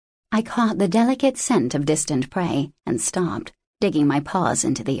I caught the delicate scent of distant prey and stopped, digging my paws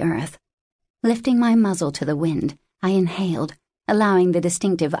into the earth. Lifting my muzzle to the wind, I inhaled, allowing the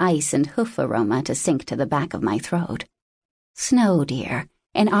distinctive ice and hoof aroma to sink to the back of my throat. Snow deer,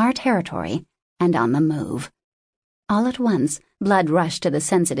 in our territory, and on the move. All at once, blood rushed to the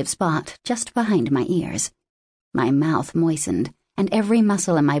sensitive spot just behind my ears. My mouth moistened, and every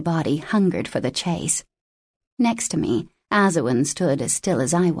muscle in my body hungered for the chase. Next to me, Azawin stood as still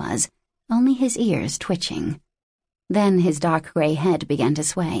as I was, only his ears twitching. Then his dark gray head began to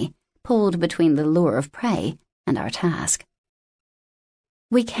sway, pulled between the lure of prey and our task.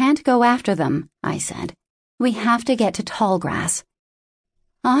 "We can't go after them," I said. "We have to get to tall grass."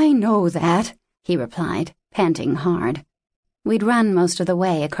 "I know that," he replied, panting hard. We'd run most of the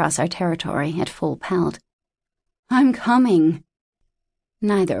way across our territory at full pelt. "I'm coming."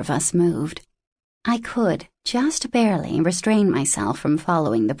 Neither of us moved. I could, just barely, restrain myself from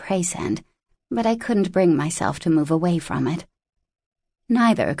following the prey scent, but I couldn't bring myself to move away from it.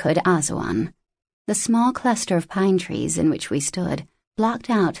 Neither could Azuan. The small cluster of pine trees in which we stood blocked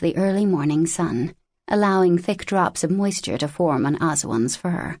out the early morning sun, allowing thick drops of moisture to form on Azuan's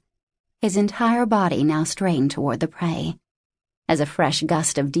fur. His entire body now strained toward the prey. As a fresh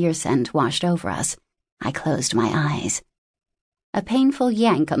gust of deer scent washed over us, I closed my eyes. A painful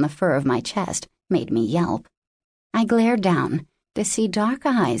yank on the fur of my chest made me yelp. I glared down to see dark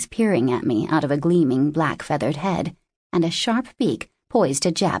eyes peering at me out of a gleaming black feathered head and a sharp beak poised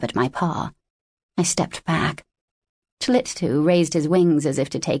to jab at my paw. I stepped back. Tlittu raised his wings as if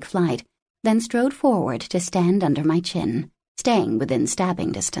to take flight, then strode forward to stand under my chin, staying within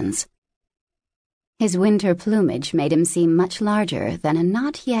stabbing distance. His winter plumage made him seem much larger than a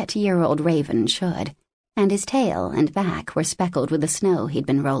not-yet-year-old raven should, and his tail and back were speckled with the snow he'd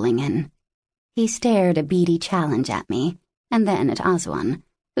been rolling in. He stared a beady challenge at me, and then at Azuan,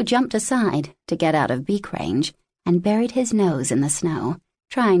 who jumped aside to get out of beak range and buried his nose in the snow,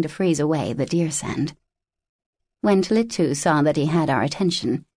 trying to freeze away the deer scent. When Tlittu saw that he had our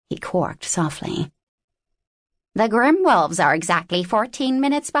attention, he quaked softly. "The Grim Wolves are exactly 14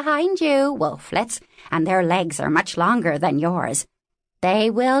 minutes behind you, Wolflets, and their legs are much longer than yours. They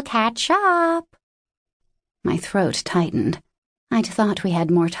will catch up." My throat tightened. I'd thought we had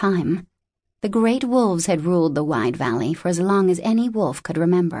more time. The great wolves had ruled the wide valley for as long as any wolf could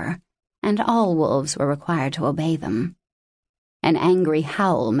remember, and all wolves were required to obey them. An angry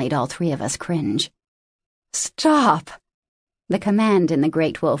howl made all three of us cringe. "Stop!" The command in the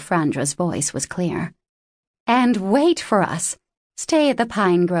great wolf Frandra's voice was clear. "And wait for us. Stay at the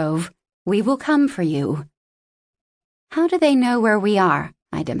pine grove. We will come for you." "How do they know where we are?"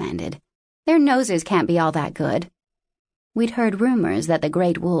 I demanded. "Their noses can't be all that good." We'd heard rumors that the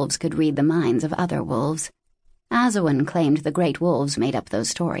great wolves could read the minds of other wolves. Azuan claimed the great wolves made up those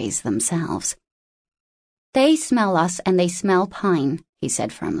stories themselves. "They smell us and they smell pine," he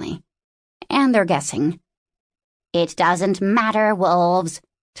said firmly. "And they're guessing." "It doesn't matter, wolves,"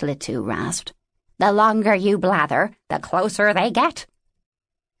 Tlittu rasped. "The longer you blather, the closer they get."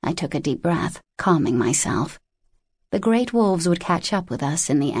 I took a deep breath, calming myself. The great wolves would catch up with us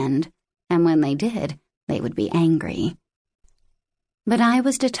in the end, and when they did, they would be angry. But I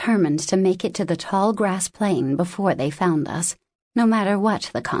was determined to make it to the tall grass plain before they found us, no matter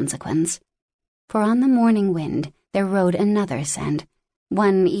what the consequence. For on the morning wind there rode another scent,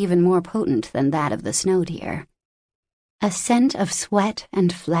 one even more potent than that of the snow deer. A scent of sweat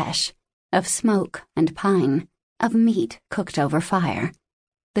and flesh, of smoke and pine, of meat cooked over fire.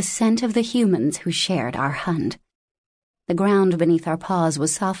 The scent of the humans who shared our hunt. The ground beneath our paws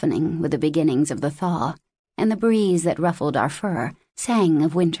was softening with the beginnings of the thaw, and the breeze that ruffled our fur sang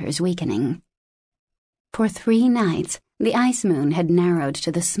of winter's weakening. For 3 nights, the ice moon had narrowed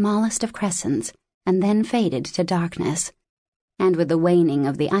to the smallest of crescents and then faded to darkness, and with the waning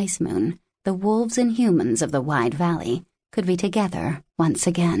of the ice moon, the wolves and humans of the wide valley could be together once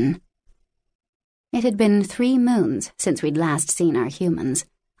again. It had been 3 moons since we'd last seen our humans,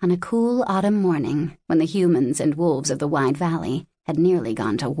 on a cool autumn morning when the humans and wolves of the wide valley had nearly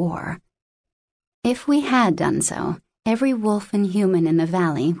gone to war. If we had done so, every wolf and human in the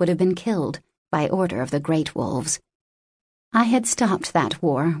valley would have been killed by order of the great wolves. I had stopped that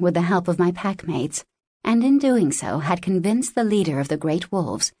war with the help of my packmates, and in doing so had convinced the leader of the great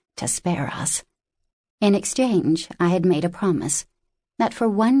wolves to spare us. In exchange, I had made a promise that for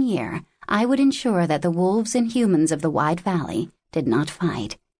 1 year I would ensure that the wolves and humans of the wide valley did not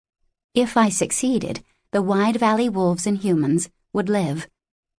fight. If I succeeded, the wide valley wolves and humans would live.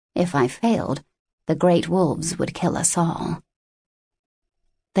 If I failed, the great wolves would kill us all.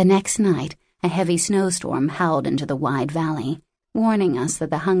 The next night, a heavy snowstorm howled into the wide valley, warning us that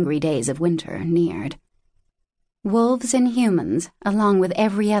the hungry days of winter neared. Wolves and humans, along with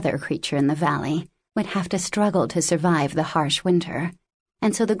every other creature in the valley, would have to struggle to survive the harsh winter,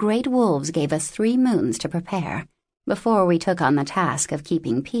 and so the great wolves gave us 3 moons to prepare before we took on the task of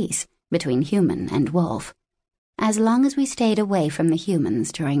keeping peace between human and wolf, as long as we stayed away from the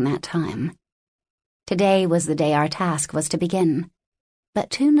humans during that time. Today was the day our task was to begin, but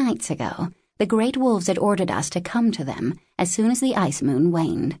 2 nights ago, the great wolves had ordered us to come to them as soon as the ice moon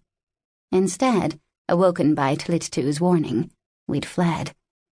waned. Instead, awoken by Tlittu's warning, we'd fled.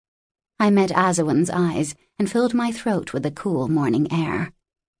 I met Azawin's eyes and filled my throat with the cool morning air.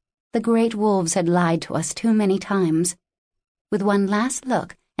 The great wolves had lied to us too many times. With one last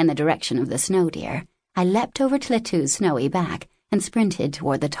look in the direction of the snow deer, I leapt over Tlittu's snowy back and sprinted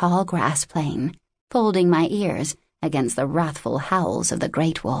toward the tall grass plain, folding my ears against the wrathful howls of the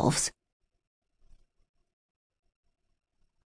great wolves.